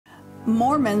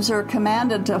Mormons are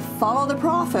commanded to follow the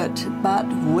prophet, but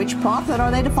which prophet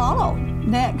are they to follow?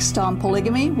 Next on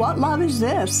Polygamy, what love is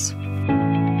this?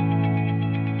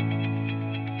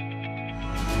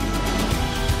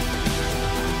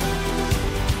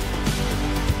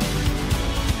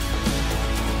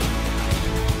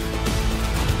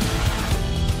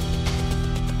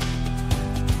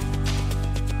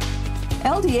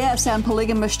 LDS and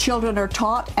polygamous children are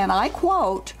taught, and I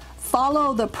quote,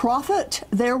 "Follow the prophet.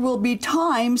 There will be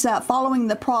times that following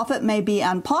the prophet may be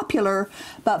unpopular,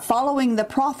 but following the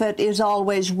prophet is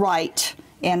always right,"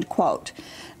 end quote.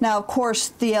 Now, of course,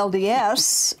 the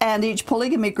LDS and each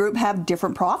polygamy group have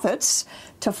different prophets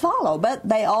to follow, but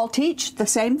they all teach the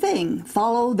same thing: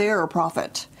 follow their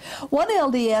prophet. One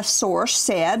LDS source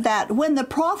said that when the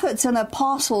prophets and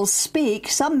apostles speak,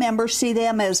 some members see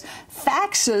them as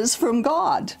faxes from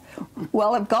God.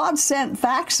 Well, if God sent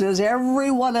faxes, every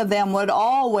one of them would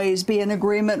always be in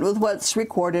agreement with what's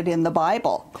recorded in the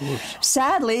Bible.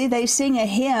 Sadly, they sing a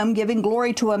hymn giving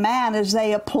glory to a man as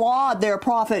they applaud their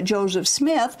prophet Joseph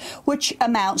Smith, which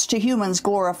amounts to humans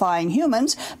glorifying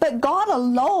humans, but God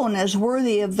alone is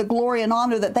worthy of the glory and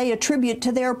honor that they attribute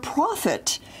to their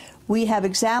prophet. We have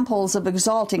examples of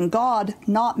exalting God,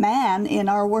 not man, in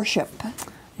our worship.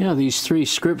 Yeah, these three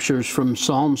scriptures from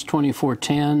Psalms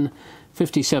 24:10,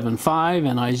 57:5,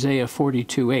 and Isaiah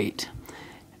 42:8.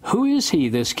 Who is he,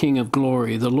 this King of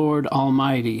glory, the Lord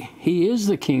Almighty? He is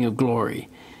the King of glory.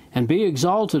 And be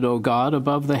exalted, O God,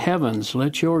 above the heavens.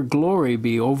 Let your glory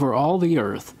be over all the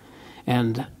earth.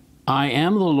 And I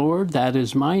am the Lord, that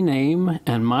is my name,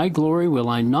 and my glory will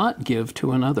I not give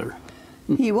to another.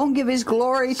 He won't give his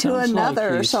glory to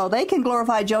another. Like so they can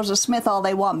glorify Joseph Smith all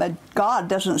they want, but God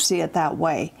doesn't see it that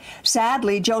way.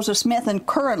 Sadly, Joseph Smith and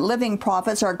current living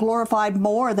prophets are glorified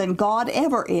more than God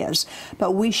ever is.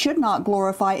 But we should not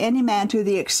glorify any man to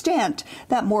the extent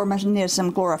that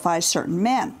Mormonism glorifies certain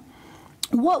men.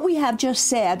 What we have just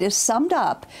said is summed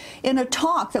up in a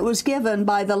talk that was given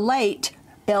by the late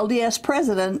LDS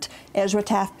president, Ezra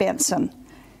Taft Benson.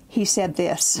 He said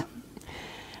this: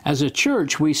 As a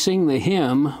church, we sing the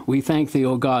hymn, We Thank Thee,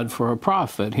 O God, for a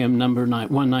Prophet, hymn number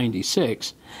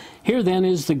 196. Here then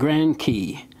is the grand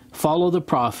key: follow the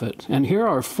prophet. And here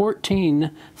are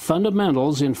 14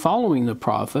 fundamentals in following the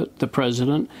prophet, the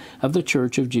president of the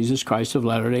Church of Jesus Christ of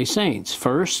Latter-day Saints.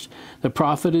 First, the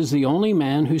prophet is the only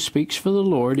man who speaks for the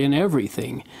Lord in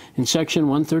everything. In section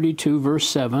 132, verse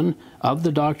 7 of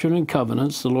the Doctrine and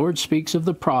Covenants, the Lord speaks of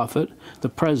the prophet, the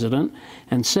president,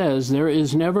 and says, there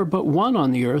is never but one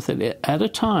on the earth at a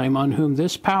time on whom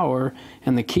this power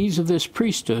and the keys of this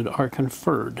priesthood are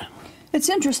conferred. It's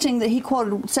interesting that he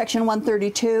quoted section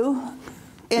 132.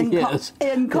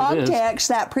 In context,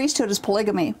 that priesthood is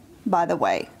polygamy, by the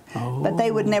way. But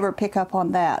they would never pick up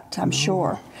on that, I'm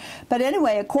sure. But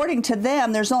anyway, according to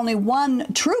them, there's only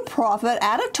one true prophet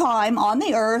at a time on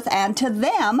the earth, and to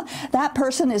them, that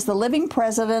person is the living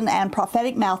president and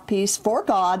prophetic mouthpiece for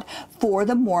God for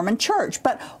the Mormon Church.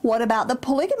 But what about the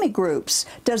polygamy groups?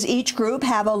 Does each group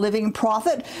have a living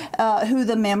prophet who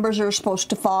the members are supposed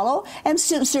to follow? And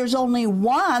since there's only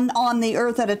one on the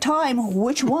earth at a time,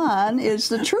 which one is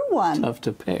the true one? Tough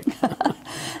to pick.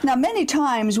 Now, many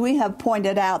times we have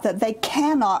pointed out that they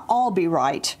cannot all be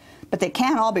right, but they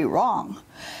can't all be wrong.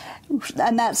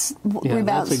 And that's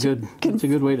that's a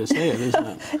good way to say it, isn't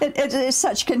it? It is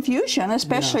such confusion,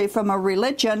 especially from a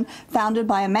religion founded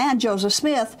by a man, Joseph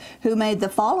Smith, who made the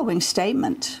following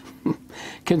statement.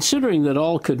 Considering that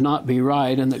all could not be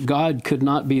right and that God could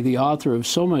not be the author of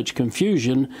so much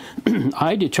confusion,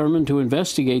 I determined to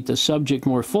investigate the subject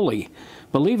more fully,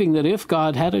 believing that if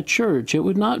God had a church, it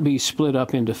would not be split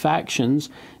up into factions,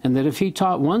 and that if he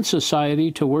taught one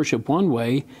society to worship one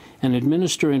way and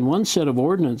administer in one set of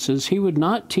ordinances, he would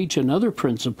not teach another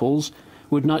principles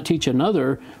which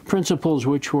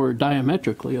were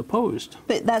diametrically opposed.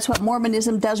 But that's what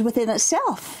Mormonism does within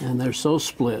itself. And they're so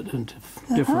split into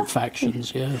different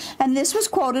factions, yes. And this was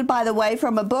quoted, by the way,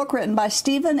 from a book written by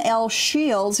Stephen L.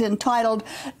 Shields entitled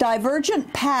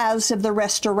Divergent Paths of the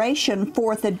Restoration,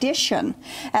 4th edition.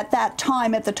 At the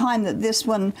time that this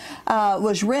one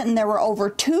was written, there were over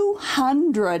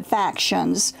 200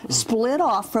 factions split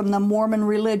off from the Mormon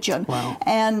religion. Wow.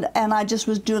 And I just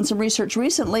was doing some research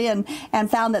recently and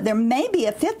found that there may be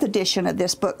a 5th edition of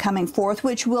this book coming forth,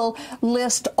 which will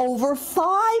list over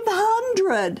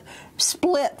 500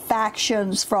 split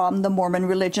factions from the Mormon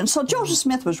religion. So Joseph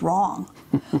Smith was wrong.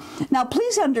 Now,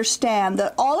 please understand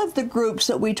that all of the groups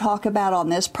that we talk about on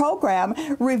this program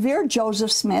revere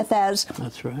Joseph Smith as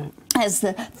as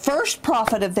the first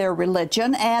prophet of their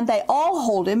religion, and they all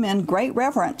hold him in great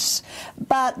reverence.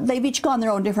 But they've each gone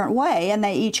their own different way, and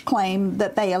they each claim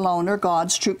that they alone are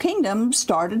God's true kingdom,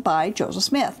 started by Joseph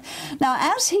Smith. Now,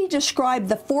 as he described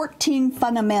the 14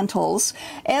 fundamentals,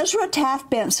 Ezra Taft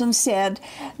Benson said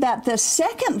that the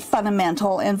second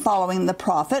fundamental in following the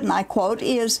prophet, and I quote,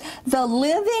 is the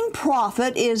living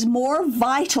prophet is more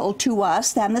vital to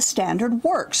us than the standard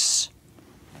works.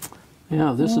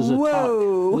 Yeah, this is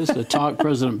a talk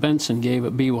President Benson gave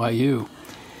at BYU.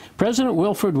 President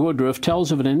Wilford Woodruff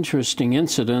tells of an interesting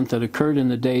incident that occurred in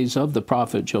the days of the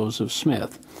prophet Joseph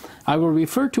Smith. I will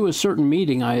refer to a certain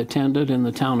meeting I attended in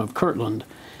the town of Kirtland.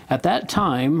 At that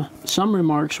time, some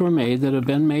remarks were made that have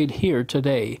been made here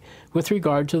today with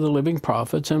regard to the living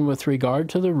prophets and with regard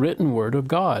to the written word of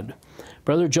God.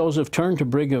 Brother Joseph turned to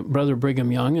Brother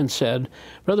Brigham Young and said,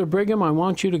 "Brother Brigham, I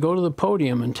want you to go to the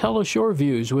podium and tell us your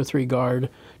views with regard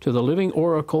to the living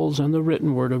oracles and the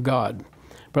written word of God."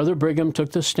 Brother Brigham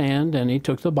took the stand, and he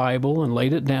took the Bible and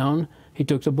laid it down. He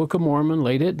took the Book of Mormon,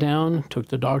 laid it down, took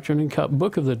the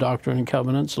Book of the Doctrine and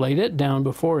Covenants, laid it down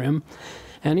before him,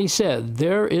 and he said,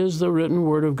 "There is the written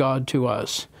word of God to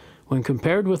us. When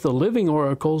compared with the living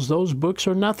oracles, those books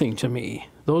are nothing to me.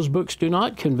 Those books do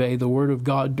not convey the word of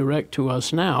God direct to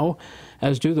us now,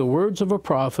 as do the words of a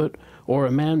prophet or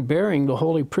a man bearing the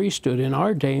holy priesthood in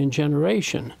our day and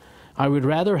generation. I would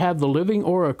rather have the living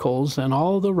oracles than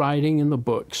all the writing in the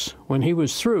books." When he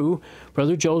was through,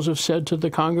 Brother Joseph said to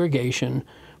the congregation,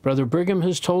 "Brother Brigham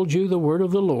has told you the word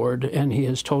of the Lord, and he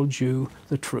has told you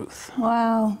the truth."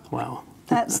 Wow. Wow.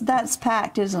 That's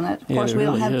packed, isn't it? Of Yeah, course, it we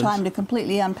don't really have is. time to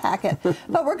completely unpack it,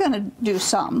 but we're going to do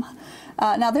some.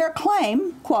 Now, their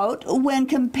claim, quote, "When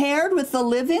compared with the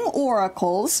living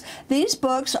oracles, these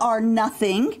books are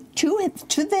nothing to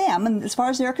them, and as far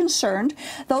as they're concerned,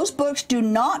 those books do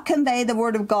not convey the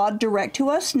word of God direct to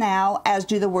us now, as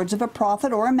do the words of a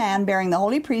prophet or a man bearing the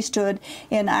holy priesthood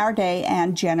in our day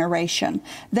and generation.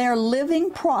 Their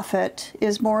living prophet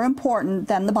is more important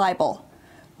than the Bible,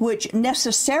 which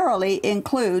necessarily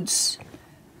includes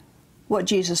what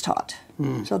Jesus taught."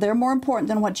 So they're more important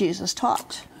than what Jesus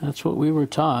taught. That's what we were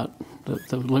taught, that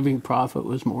the living prophet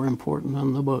was more important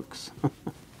than the books.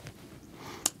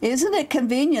 Isn't it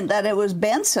convenient that it was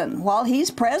Benson, while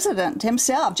he's president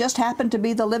himself, just happened to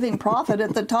be the living prophet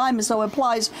at the time, and so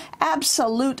implies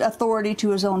absolute authority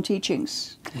to his own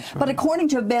teachings. Right. But according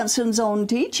to Benson's own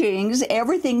teachings,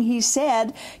 everything he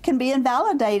said can be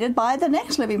invalidated by the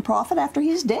next living prophet after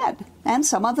he's dead, and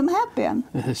some of them have been.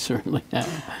 They certainly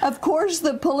have. Of course,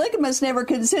 the polygamists never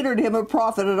considered him a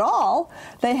prophet at all.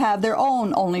 They have their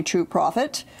own only true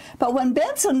prophet. But when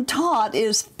Benson taught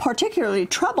is particularly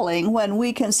troubling when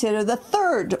we consider the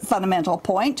third fundamental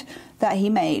point that he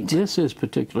made. This is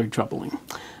particularly troubling.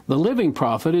 The living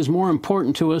prophet is more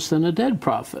important to us than a dead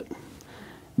prophet.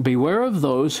 Beware of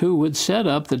those who would set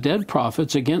up the dead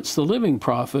prophets against the living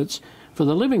prophets, for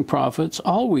the living prophets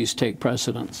always take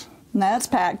precedence. And that's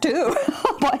packed too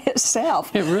by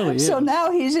itself. It really is. So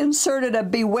now he's inserted a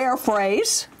beware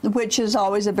phrase, which is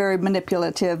always a very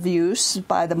manipulative use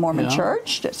by the Mormon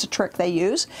Church. It's a trick they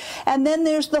use. And then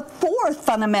there's the fourth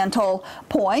fundamental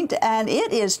point, and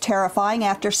it is terrifying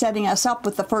after setting us up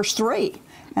with the first three,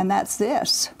 and that's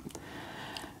this.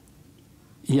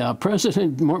 Yeah,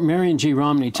 President Marion G.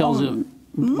 Romney tells it.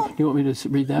 You want me to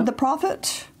read that?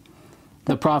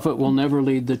 The prophet will never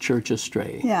lead the church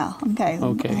astray. Yeah, okay.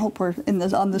 Okay. I hope we're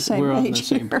on the same page. We're on the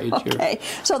same page here. Okay,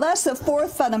 so that's the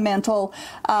fourth fundamental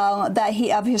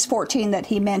of his 14 that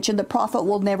he mentioned. The prophet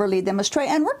will never lead them astray,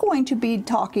 and we're going to be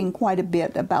talking quite a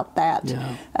bit about that,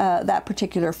 that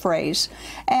particular phrase.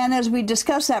 And as we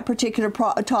discuss that particular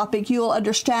topic, you'll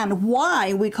understand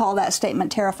why we call that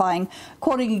statement terrifying,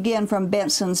 quoting again from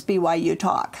Benson's BYU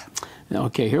talk.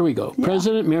 Okay, here we go. Yeah.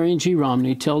 President Marion G.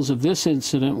 Romney tells of this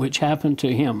incident which happened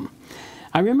to him.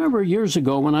 I remember years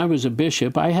ago when I was a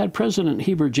bishop, I had President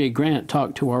Heber J. Grant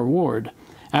talk to our ward.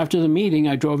 After the meeting,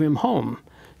 I drove him home.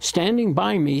 Standing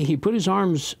by me, he put his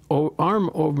arm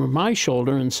over my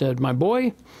shoulder and said, "My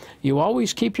boy, you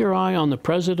always keep your eye on the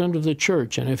president of the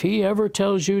church, and if he ever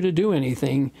tells you to do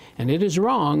anything, and it is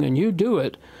wrong, and you do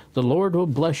it, the Lord will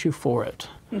bless you for it."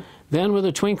 Then with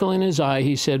a twinkle in his eye,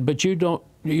 he said, "But you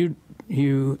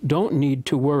you don't need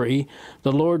to worry.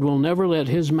 The Lord will never let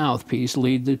his mouthpiece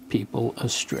lead the people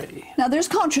astray. Now, there's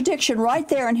contradiction right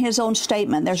there in his own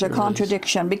statement. There's a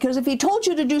contradiction, because if he told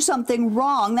you to do something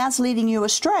wrong, that's leading you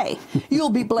astray. You'll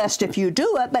be blessed if you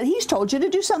do it, but he's told you to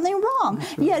do something wrong,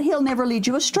 yet he'll never lead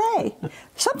you astray.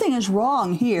 Something is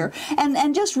wrong here.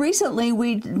 And just recently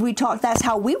we talked, that's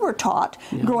how we were taught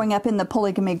growing up in the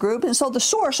polygamy group, and so the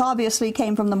source obviously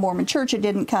came from the Mormon Church. It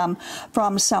didn't come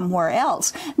from somewhere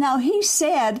else. Now, he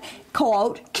said,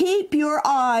 quote, keep your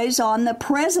eyes on the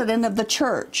president of the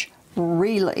church.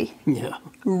 Really? Yeah.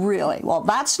 Really? Well,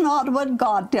 that's not what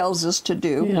God tells us to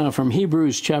do. Yeah, from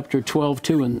Hebrews chapter 12,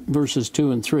 verses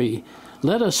 2 and 3.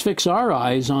 Let us fix our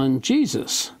eyes on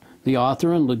Jesus, the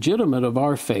author and legitimate of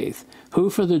our faith, who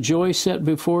for the joy set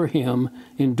before him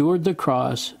endured the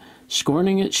cross,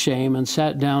 scorning its shame, and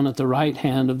sat down at the right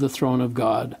hand of the throne of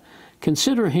God.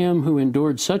 Consider him who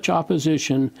endured such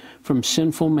opposition from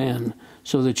sinful men,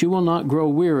 so that you will not grow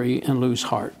weary and lose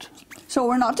heart. So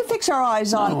we're not to fix our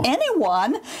eyes on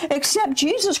anyone except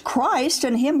Jesus Christ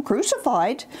and him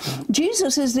crucified.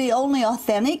 Jesus is the only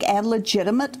authentic and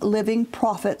legitimate living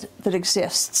prophet that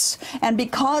exists. And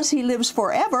because he lives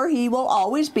forever, he will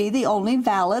always be the only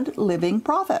valid living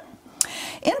prophet.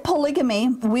 In polygamy,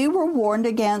 we were warned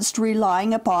against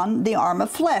relying upon the arm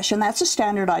of flesh, and that's a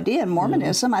standard idea in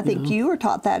Mormonism. I think you were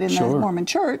taught that in the Mormon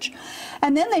Church.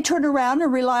 And then they turn around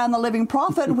and rely on the living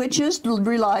prophet, which is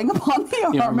relying upon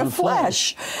the arm of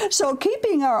flesh. So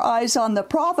keeping our eyes on the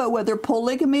prophet, whether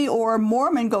polygamy or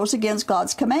Mormon, goes against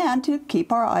God's command to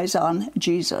keep our eyes on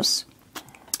Jesus.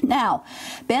 Now,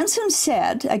 Benson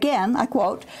said, again, I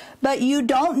quote, "But you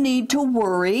don't need to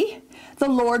worry. The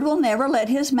Lord will never let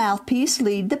his mouthpiece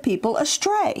lead the people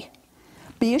astray."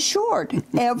 Be assured,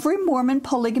 every Mormon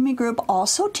polygamy group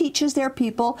also teaches their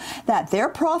people that their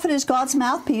prophet is God's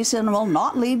mouthpiece and will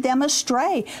not lead them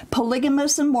astray.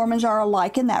 Polygamists and Mormons are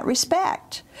alike in that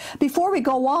respect. Before we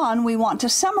go on, we want to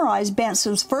summarize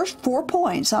Benson's first 4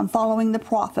 points on following the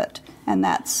prophet, and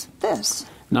that's this.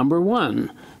 Number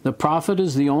 1, the prophet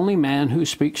is the only man who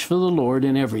speaks for the Lord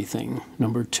in everything.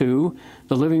 Number 2,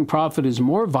 the living prophet is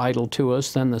more vital to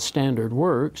us than the standard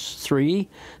works. 3,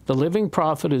 the living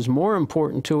prophet is more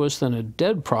important to us than a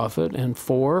dead prophet. And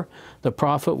 4, the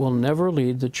prophet will never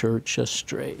lead the church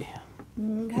astray.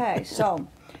 Okay, so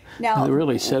now they're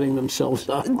really setting themselves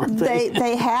up, aren't they?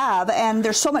 They have, and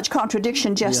there's so much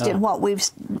contradiction just in what we've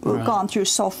gone through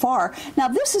so far. Now,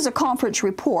 this is a conference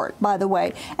report, by the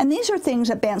way, and these are things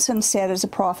that Benson said as a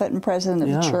prophet and president of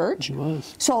the church. He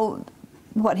was. So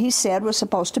what he said was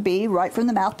supposed to be right from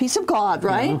the mouthpiece of God,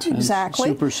 right? Yeah, exactly.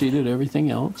 Superseded everything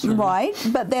else. Right,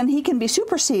 but then he can be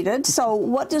superseded. So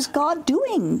what is God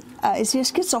doing? Is he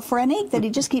schizophrenic that he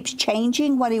just keeps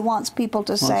changing what he wants people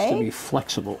to say? Wants to be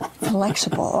flexible.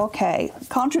 Flexible, okay.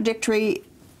 Contradictory,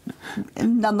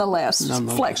 nonetheless.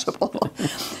 Flexible.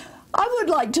 I would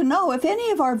like to know if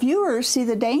any of our viewers see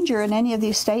the danger in any of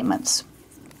these statements.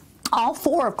 All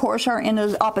 4, of course, are in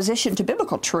opposition to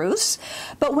biblical truths,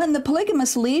 but when the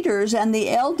polygamous leaders and the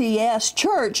LDS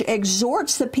Church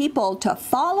exhorts the people to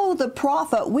follow the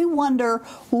prophet, we wonder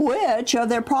which of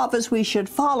their prophets we should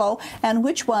follow and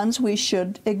which ones we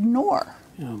should ignore.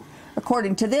 Yeah.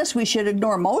 According to this, we should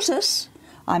ignore Moses.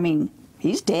 I mean,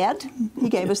 he's dead. He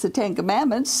gave us the 10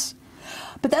 Commandments.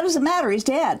 But that doesn't matter. He's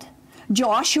dead.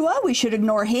 Joshua, we should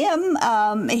ignore him.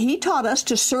 He taught us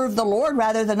to serve the Lord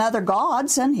rather than other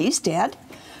gods, and he's dead.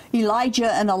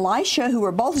 Elijah and Elisha, who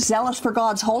were both zealous for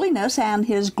God's holiness and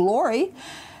his glory.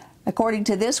 According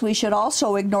to this, we should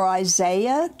also ignore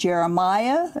Isaiah,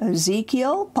 Jeremiah,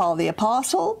 Ezekiel, Paul the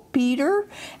Apostle, Peter,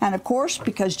 and of course,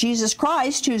 because Jesus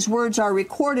Christ, whose words are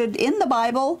recorded in the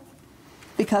Bible,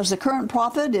 because the current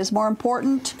prophet is more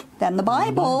important than the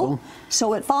Bible,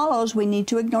 so it follows we need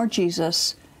to ignore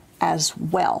Jesus as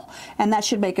well. And that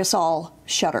should make us all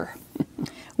shudder.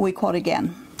 We quote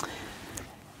again.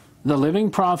 The living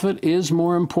prophet is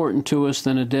more important to us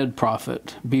than a dead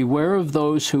prophet. Beware of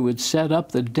those who would set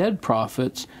up the dead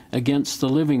prophets against the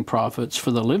living prophets, for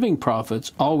the living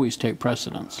prophets always take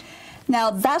precedence.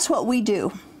 Now, that's what we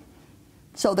do.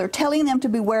 So they're telling them to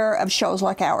beware of shows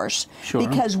like ours. Sure.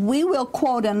 Because we will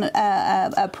quote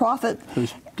a prophet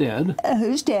who's dead,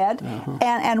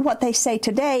 and what they say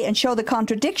today, and show the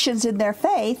contradictions in their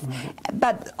faith.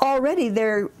 But already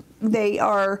they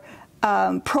are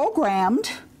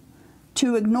programmed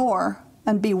to ignore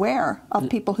and beware of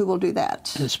people who will do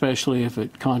that. Especially if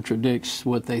it contradicts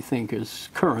what they think is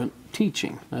current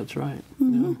teaching. That's right.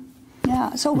 Mm-hmm.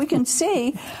 Yeah, so we can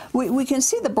see we can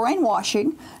see the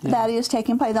brainwashing that is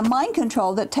taking place, the mind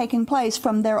control that's taking place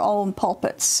from their own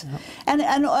pulpits, and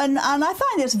I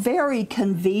find this very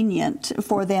convenient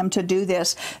for them to do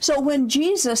this. So when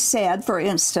Jesus said, for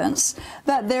instance,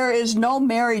 that there is no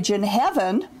marriage in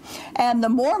heaven, and the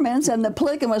Mormons and the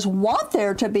polygamists want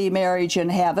there to be marriage in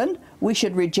heaven, we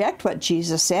should reject what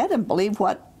Jesus said and believe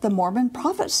what the Mormon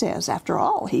prophet says. After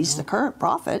all, he's the current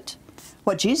prophet.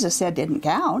 What Jesus said didn't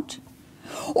count.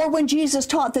 Or when Jesus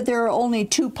taught that there are only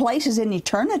two places in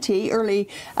eternity,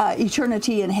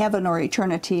 eternity in heaven or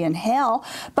eternity in hell,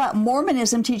 but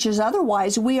Mormonism teaches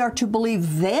otherwise, we are to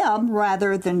believe them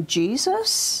rather than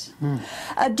Jesus.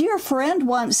 A dear friend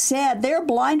once said their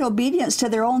blind obedience to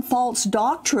their own false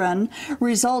doctrine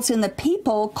results in the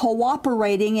people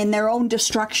cooperating in their own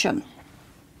destruction.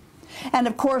 And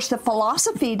of course, the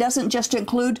philosophy doesn't just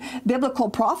include biblical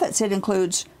prophets, it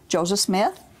includes Joseph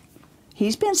Smith.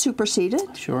 He's been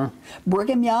superseded. Sure.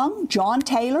 Brigham Young, John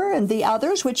Taylor, and the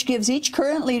others, which gives each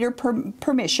current leader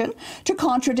permission to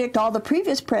contradict all the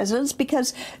previous presidents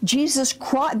besides Jesus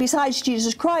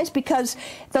Christ, because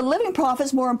the living prophet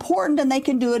is more important and they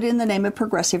can do it in the name of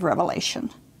progressive revelation.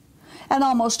 And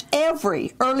almost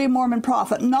every early Mormon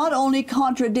prophet not only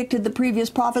contradicted the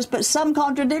previous prophets, but some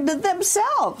contradicted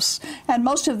themselves. And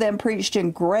most of them preached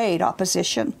in great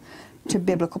opposition to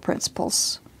biblical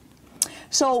principles.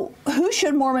 So who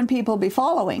should Mormon people be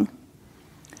following?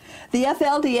 The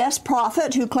FLDS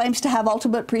prophet who claims to have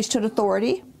ultimate priesthood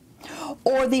authority?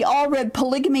 Or the All-Red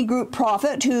Polygamy Group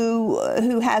prophet who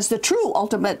has the true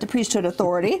ultimate priesthood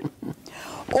authority?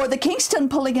 Or the Kingston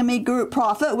Polygamy Group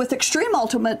prophet with extreme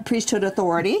ultimate priesthood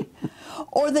authority?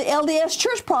 Or the LDS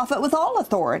Church prophet with all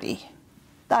authority?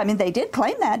 I mean, they did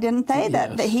claim that, didn't they?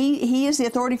 Yes. That he is the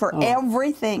authority for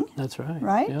everything. That's right.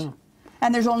 Right? Yeah.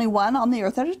 And there's only one on the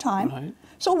earth at a time. Right.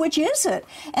 So which is it?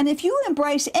 And if you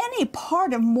embrace any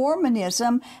part of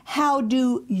Mormonism, how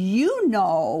do you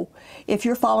know if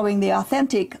you're following the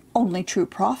authentic, only true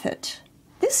prophet?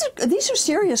 These are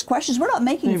serious questions. We're not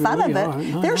making fun of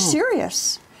it. No, They're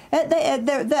serious.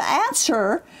 The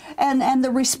answer and the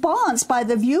response by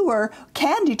the viewer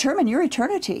can determine your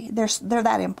eternity. They're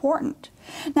that important.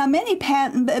 Now, many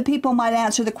people might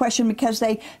answer the question because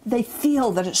they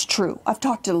feel that it's true. I've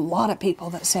talked to a lot of people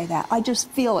that say that. I just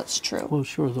feel it's true. Well,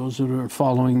 sure, those that are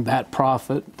following that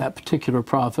prophet, that particular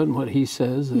prophet, and what he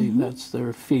says, that's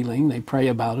their feeling. They pray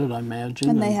about it, I imagine.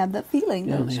 And they have that feeling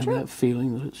that it's true. They have that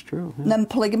feeling that it's true. Yeah. And then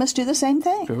polygamists do the same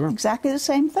thing. Sure. Exactly the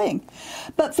same thing.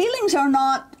 But feelings are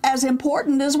not as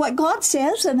important as what God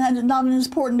says, and not as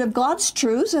important as God's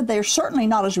truths, and they're certainly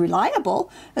not as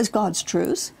reliable as God's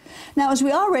truths. Now, as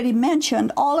we already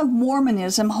mentioned, all of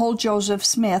Mormonism holds Joseph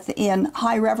Smith in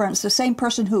high reverence, the same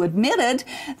person who admitted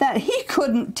that he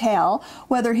couldn't tell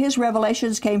whether his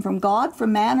revelations came from God,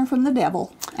 from man, or from the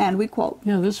devil. And we quote.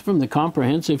 Yeah, this is from the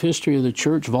Comprehensive History of the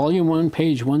Church, Volume 1,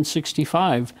 page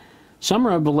 165. Some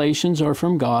revelations are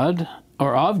from God,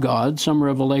 or of God, some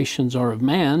revelations are of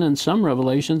man, and some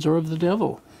revelations are of the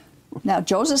devil. Now,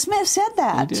 Joseph Smith said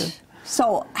that. He did.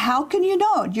 So how can you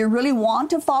know? Do you really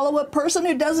want to follow a person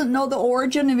who doesn't know the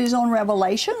origin of his own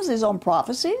revelations, his own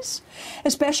prophecies?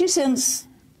 Especially since,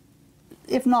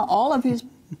 if not all of his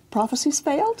prophecies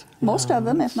failed, most of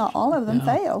them, if not all of them,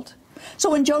 failed.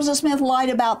 So when Joseph Smith lied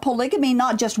about polygamy,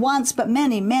 not just once, but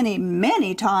many, many,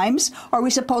 many times, are we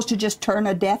supposed to just turn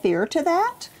a deaf ear to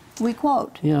that? We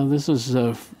quote. Yeah, this is...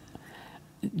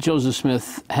 Joseph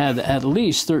Smith had at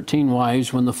least 13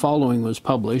 wives when the following was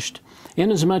published.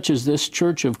 Inasmuch as this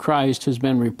Church of Christ has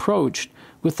been reproached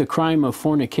with the crime of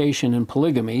fornication and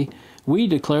polygamy, we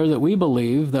declare that we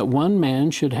believe that one man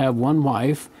should have one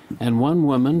wife, and one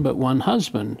woman but one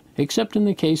husband, except in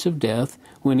the case of death,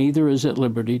 when either is at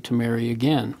liberty to marry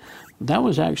again. That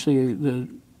was actually the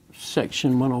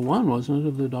Section 101, wasn't it,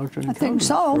 of the Doctrine and Covenants?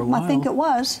 I think so. For a while. I think it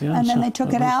was. Yeah, and then so they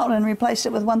took it out and replaced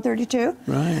it with 132.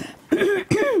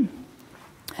 Right.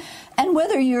 And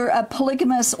whether you're a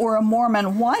polygamist or a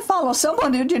Mormon, why follow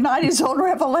someone who denied his own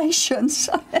revelations?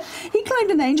 He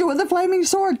claimed an angel with a flaming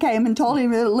sword came and told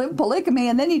him to live polygamy,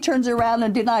 and then he turns around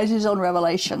and denies his own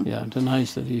revelation. Yeah,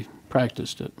 denies that he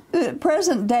practiced it.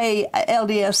 Present-day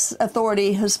LDS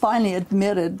authority has finally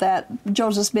admitted that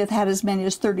Joseph Smith had as many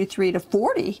as 33 to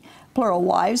 40 plural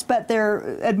wives, but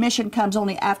their admission comes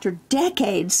only after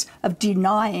decades of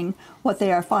denying what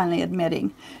they are finally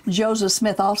admitting. Joseph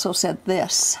Smith also said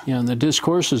this. Yeah, in the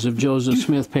Discourses of Joseph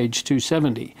Smith, page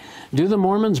 270. Do the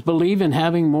Mormons believe in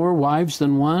having more wives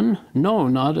than one? No,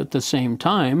 not at the same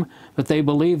time, but they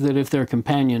believe that if their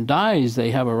companion dies,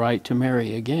 they have a right to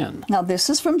marry again. Now, this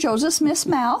is from Joseph Smith's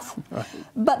mouth. Right.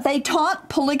 But they taught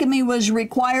polygamy was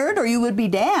required or you would be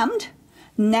damned.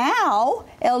 Now,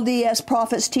 LDS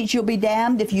prophets teach you'll be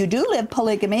damned if you do live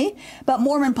polygamy, but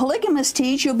Mormon polygamists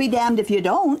teach you'll be damned if you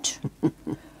don't.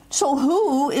 So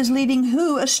who is leading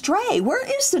who astray? Where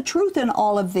is the truth in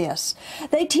all of this?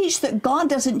 They teach that God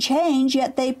doesn't change,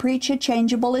 yet they preach a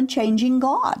changeable and changing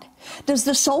God. Does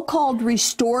the so-called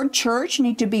restored church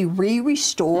need to be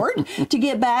re-restored to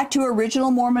get back to original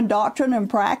Mormon doctrine and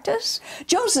practice?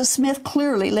 Joseph Smith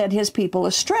clearly led his people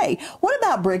astray. What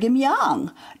about Brigham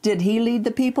Young? Did he lead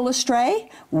the people astray?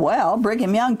 Well,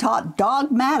 Brigham Young taught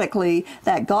dogmatically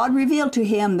that God revealed to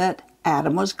him that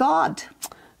Adam was God.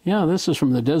 Yeah, this is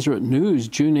from the Deseret News,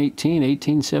 June 18,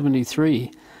 1873.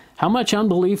 How much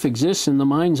unbelief exists in the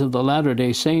minds of the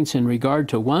Latter-day Saints in regard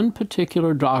to one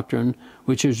particular doctrine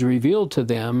which is revealed to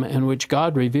them and which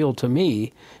God revealed to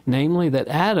me, namely that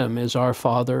Adam is our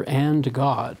father and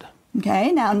God.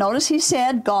 Okay, now notice he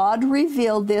said God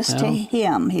revealed this to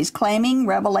him. He's claiming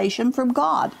revelation from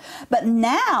God. But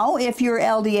now, if you're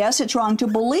LDS, it's wrong to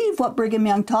believe what Brigham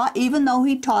Young taught, even though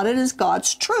he taught it as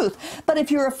God's truth. But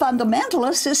if you're a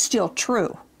fundamentalist, it's still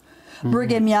true.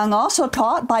 Brigham Young also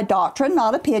taught by doctrine,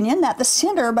 not opinion, that the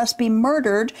sinner must be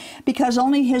murdered because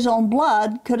only his own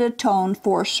blood could atone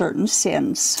for certain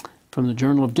sins. From the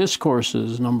Journal of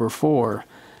Discourses, number 4.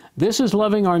 This is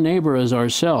loving our neighbor as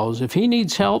ourselves. If he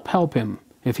needs help, help him.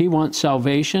 If he wants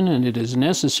salvation and it is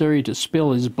necessary to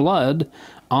spill his blood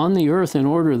on the earth in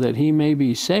order that he may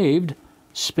be saved,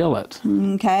 spill it.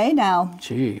 Okay, now.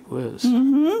 Gee whiz.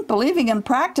 Believing and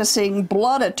practicing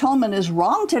blood atonement is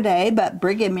wrong today, but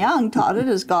Brigham Young taught it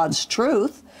as God's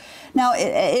truth. Now,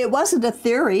 it wasn't a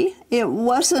theory. It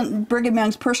wasn't Brigham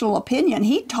Young's personal opinion.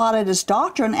 He taught it as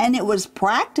doctrine, and it was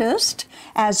practiced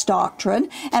as doctrine.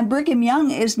 And Brigham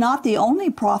Young is not the only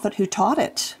prophet who taught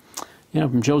it. You know,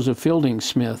 from Joseph Fielding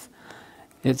Smith,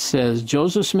 it says,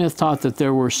 Joseph Smith taught that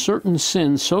there were certain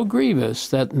sins so grievous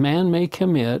that man may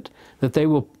commit that they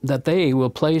will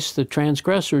place the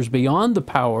transgressors beyond the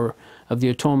power of the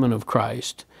atonement of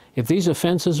Christ. If these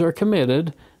offenses are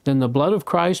committed, then the blood of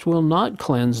Christ will not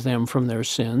cleanse them from their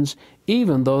sins,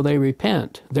 even though they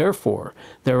repent. Therefore,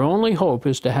 their only hope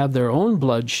is to have their own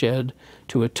blood shed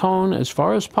to atone as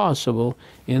far as possible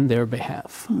in their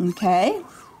behalf. Okay.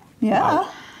 Yeah. Wow.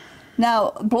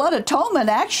 Now, blood atonement,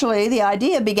 actually, the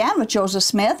idea began with Joseph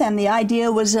Smith, and the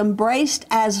idea was embraced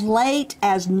as late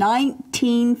as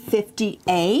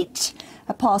 1958.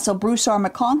 Apostle Bruce R.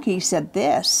 McConkie said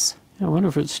this. I wonder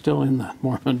if it's still in the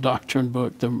Mormon Doctrine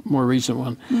book, the more recent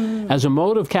one. As a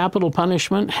mode of capital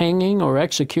punishment, hanging or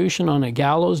execution on a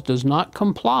gallows does not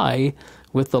comply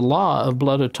with the law of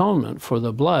blood atonement, for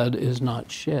the blood is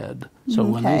not shed. So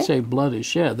when they say blood is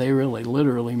shed, they really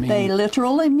literally mean... They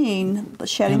literally mean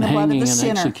shedding the blood of the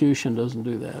sinner. And execution doesn't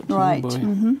do that. Right.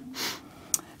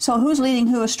 So who's leading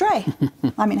who astray?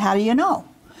 I mean, how do you know?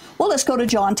 Well, let's go to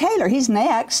John Taylor. He's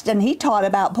next, and he taught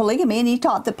about polygamy, and he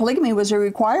taught that polygamy was a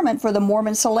requirement for the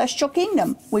Mormon celestial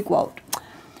kingdom, we quote.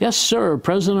 Yes, sir.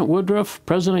 President Woodruff,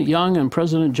 President Young, and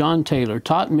President John Taylor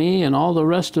taught me and all the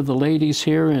rest of the ladies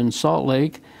here in Salt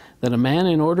Lake that a man,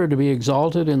 in order to be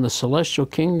exalted in the celestial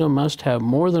kingdom, must have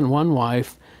more than one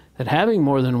wife, that having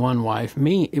more than one wife,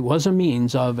 it was a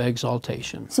means of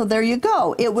exaltation. So there you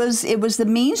go. It was the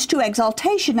means to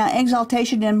exaltation. Now,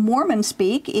 exaltation in Mormon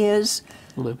speak is...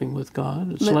 living with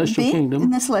God, the celestial kingdom. In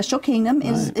the celestial kingdom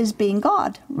is being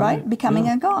God, right? Becoming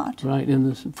a God. Right.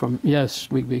 Yes,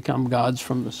 we become gods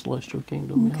from the celestial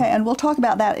kingdom. Okay, and we'll talk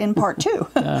about that in part 2.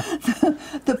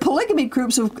 The polygamy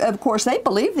groups, of course, they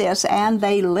believe this and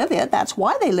they live it. That's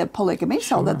why they live polygamy,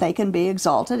 so that they can be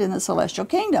exalted in the celestial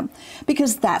kingdom,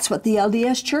 because that's what the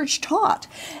LDS Church taught.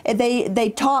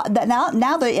 They taught that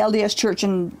now the LDS Church,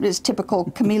 in its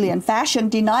typical chameleon fashion,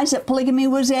 denies that polygamy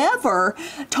was ever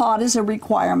taught as a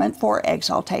requirement for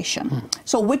exaltation.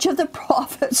 So which of the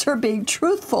prophets are being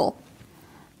truthful?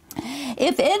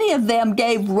 If any of them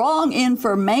gave wrong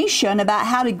information about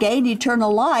how to gain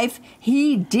eternal life,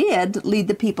 he did lead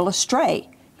the people astray.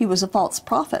 He was a false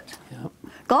prophet. Yep.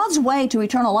 God's way to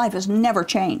eternal life has never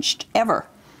changed, ever.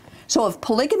 So if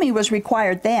polygamy was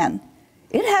required then,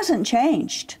 it hasn't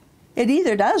changed. It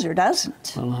either does or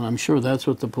doesn't. Well, and I'm sure that's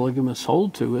what the polygamists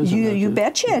hold to, isn't it? You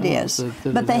betcha it is.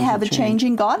 But they have a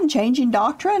changing God and changing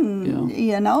doctrine,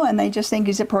 you know, and they just think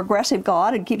he's a progressive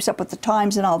God and keeps up with the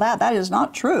times and all that. That is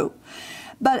not true.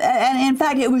 But, and in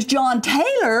fact, it was John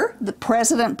Taylor, the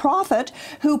president prophet,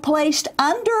 who placed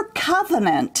under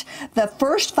covenant the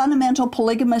first fundamental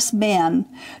polygamous men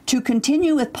to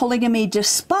continue with polygamy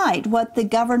despite what the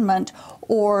government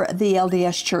or the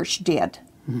LDS Church did.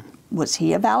 Was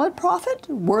he a valid prophet,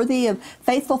 worthy of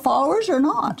faithful followers or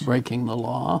not? Breaking the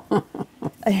law.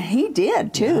 He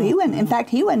did too. Yeah, he went. In fact,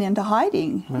 he went into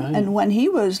hiding. Right. And when he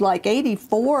was like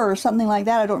 84 or something like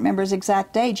that, I don't remember his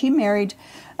exact age. He married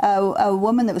a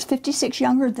woman that was 56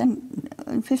 years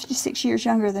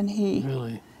younger than he.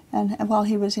 Really? And while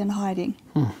he was in hiding.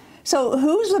 So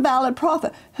who's the valid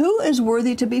prophet? Who is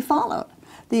worthy to be followed?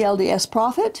 The LDS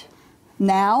prophet,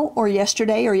 now or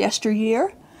yesterday or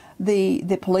yesteryear?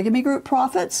 The polygamy group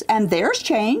prophets, and theirs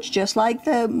change, just like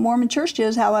the Mormon Church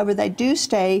does. However, they do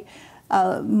stay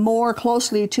more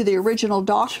closely to the original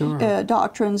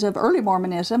doctrines of early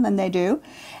Mormonism than they do.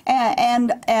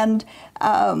 And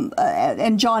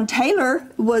John Taylor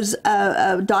was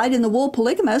dyed in the wool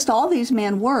polygamist. All these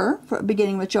men were,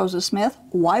 beginning with Joseph Smith.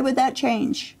 Why would that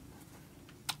change?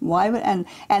 Why would and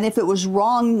if it was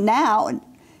wrong now,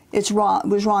 it's wrong. It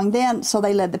was wrong then, so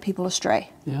they led the people astray.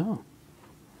 Yeah.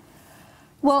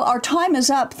 Well, our time is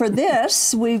up for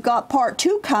this. We've got part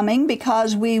 2 coming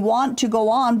because we want to go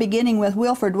on, beginning with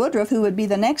Wilford Woodruff, who would be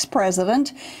the next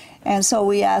president. And so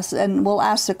we'll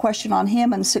ask the question on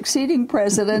him and succeeding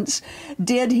presidents.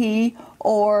 Did he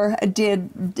or did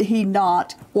he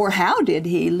not, or how did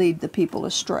he lead the people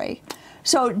astray?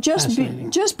 So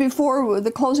just before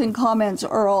the closing comments,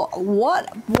 Earl,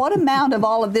 what amount of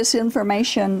all of this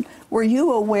information were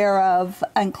you aware of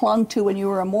and clung to when you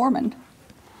were a Mormon?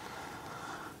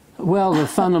 Well, the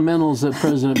fundamentals that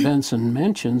President Benson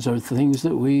mentions are things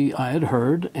that I had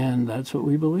heard, and that's what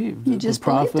we believed. You just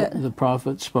believed it. The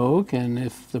prophet spoke, and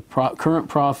if the current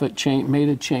prophet made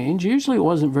a change, usually it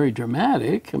wasn't very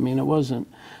dramatic. I mean, it wasn't,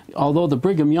 although the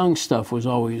Brigham Young stuff was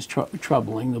always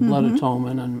troubling, the blood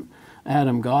atonement and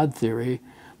Adam God theory.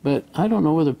 But I don't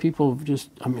know whether people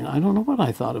I don't know what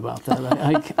I thought about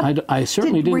that. I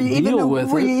certainly didn't deal with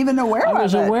it. Were you even aware of it? I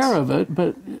was aware of it,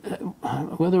 but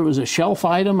whether it was a shelf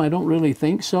item, I don't really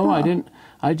think so. Huh.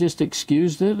 I just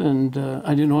excused it, and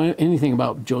I didn't know anything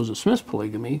about Joseph Smith's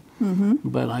polygamy,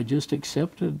 but I just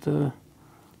accepted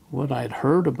what I'd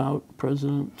heard about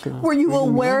President Were you Brigham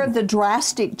aware Young. of the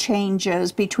drastic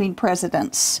changes between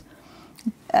presidents?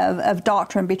 Of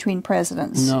doctrine between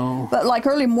presidents. No. But like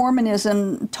early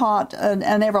Mormonism taught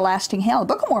an everlasting hell.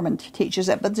 The Book of Mormon teaches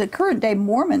it, but the current day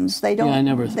Mormons, they don't,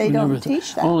 don't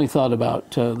teach that. I only thought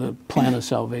about the plan of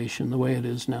salvation, the way it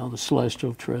is now, the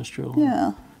celestial, terrestrial,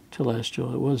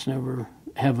 telestial. It was never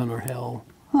heaven or hell.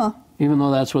 Huh. Even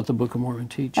though that's what the Book of Mormon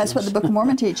teaches. That's what the Book of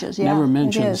Mormon teaches, yeah. Never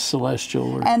mentions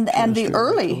celestial or and the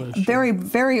early, celestial. very,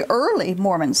 very early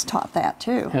Mormons taught that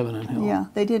too. Heaven and hell. Yeah,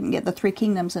 they didn't get the 3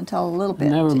 kingdoms until a little bit.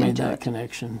 Never made that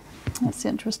connection. That's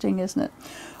interesting, isn't it?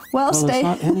 Well, it's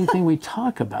not anything we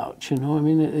talk about, you know. I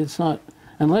mean, it's not,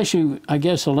 unless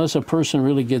a person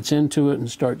really gets into it and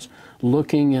starts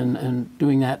looking and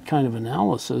doing that kind of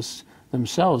analysis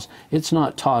themselves, it's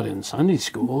not taught in Sunday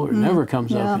school, or never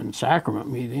comes up in sacrament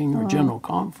meeting or general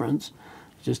conference.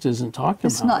 It just isn't talked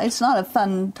about. It's not a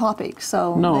fun topic,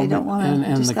 so they don't want to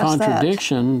and discuss the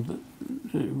contradiction,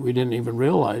 we didn't even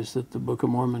realize that the Book of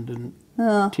Mormon didn't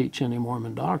teach any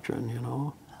Mormon doctrine, you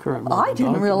know. Current Mormon I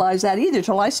didn't realize that either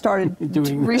till I started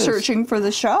researching for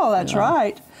the show. That's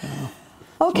right. Yeah.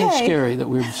 Okay. It's scary that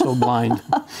we're so blind.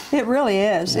 It really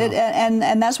is. Yeah.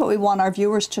 And that's what we want our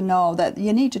viewers to know, that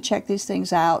you need to check these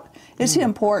things out. It's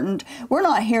important. We're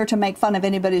not here to make fun of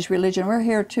anybody's religion. We're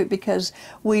here because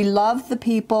we love the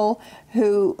people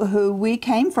who we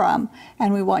came from,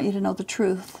 and we want you to know the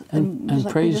truth. And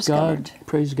praise God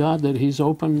that He's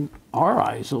opened our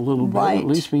eyes a little bit, at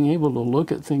least being able to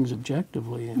look at things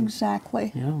objectively.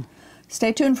 Exactly. Yeah.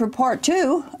 Stay tuned for part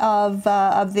 2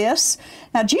 of this.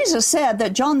 Now, Jesus said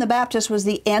that John the Baptist was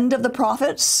the end of the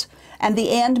prophets, and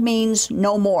the end means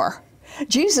no more.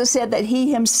 Jesus said that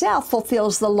He Himself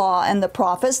fulfills the law and the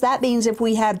prophets. That means if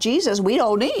we have Jesus, we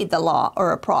don't need the law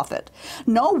or a prophet.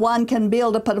 No one can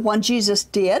build upon what Jesus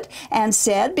did and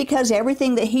said, because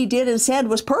everything that He did and said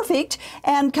was perfect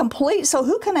and complete. So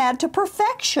who can add to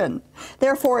perfection?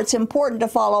 Therefore, it's important to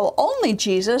follow only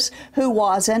Jesus, who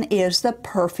was and is the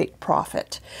perfect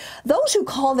prophet. Those who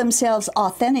call themselves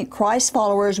authentic Christ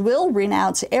followers will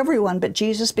renounce everyone but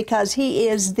Jesus, because He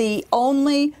is the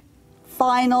only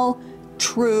final,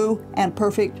 true, and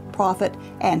perfect prophet,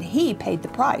 and He paid the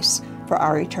price for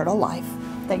our eternal life.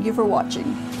 Thank you for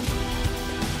watching.